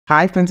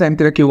Hi friends, I'm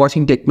Tilak, you're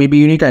watching Tech Maybe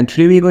Unique, and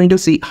today we're going to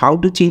see how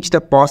to change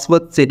the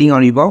password setting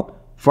on your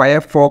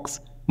Firefox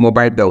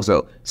mobile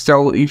browser.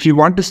 So if you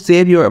want to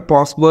save your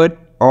password,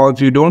 or if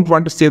you don't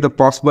want to save the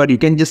password, you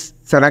can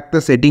just select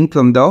the setting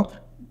from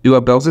your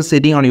browser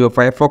setting on your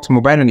Firefox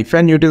mobile. And if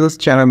you're new to this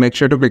channel, make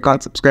sure to click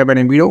on subscribe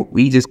button video.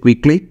 We just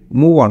quickly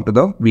move on to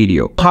the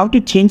video. How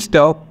to change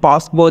the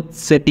password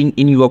setting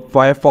in your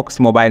Firefox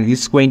mobile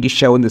is going to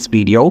show in this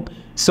video.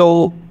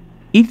 So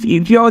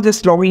if you're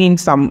just logging in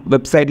some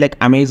website like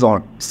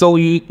Amazon, so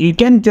you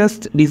can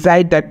just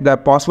decide that the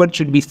password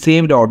should be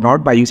saved or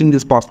not by using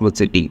this password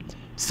setting.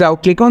 So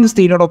click on the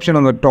three dot option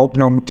on the top.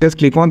 Now just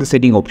click on the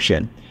setting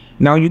option.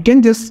 Now you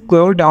can just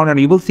scroll down and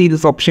you will see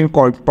this option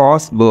called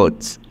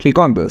passwords. Click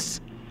on this,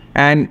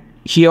 and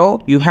here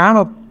you have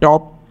a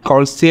top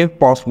called save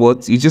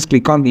passwords. You just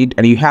click on it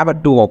and you have a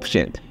two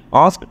options: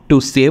 ask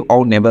to save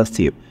or never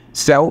save.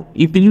 So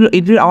if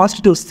you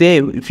ask to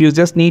save, if you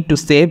just need to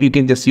save, you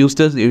can just use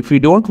this. If you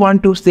don't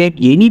want to save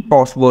any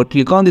password,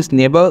 click on this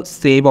never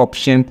save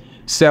option.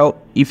 So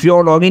if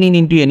you're logging in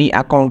into any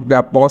account,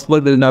 the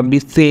password will not be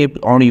saved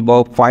on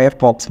your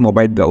Firefox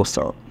mobile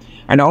browser.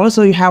 And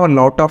also you have a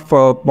lot of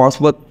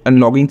password and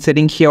login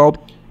setting here.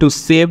 To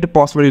save the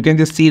password, you can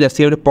just see the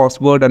saved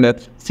password and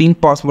the seen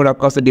password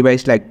across the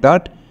device like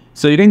that.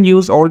 So you can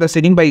use all the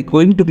setting by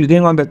going to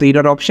clicking on the three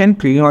dot option,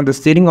 clicking on the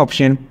setting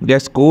option,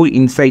 just go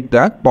inside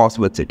the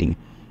password setting.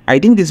 I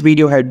think this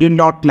video helped. Do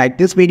not like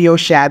this video,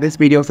 share this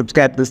video,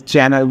 subscribe to this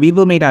channel. We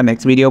will meet our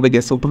next video with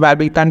a super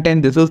valuable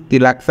content. This is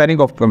Tilak signing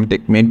off from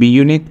Tech Maybe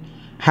Unique.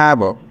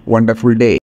 Have a wonderful day.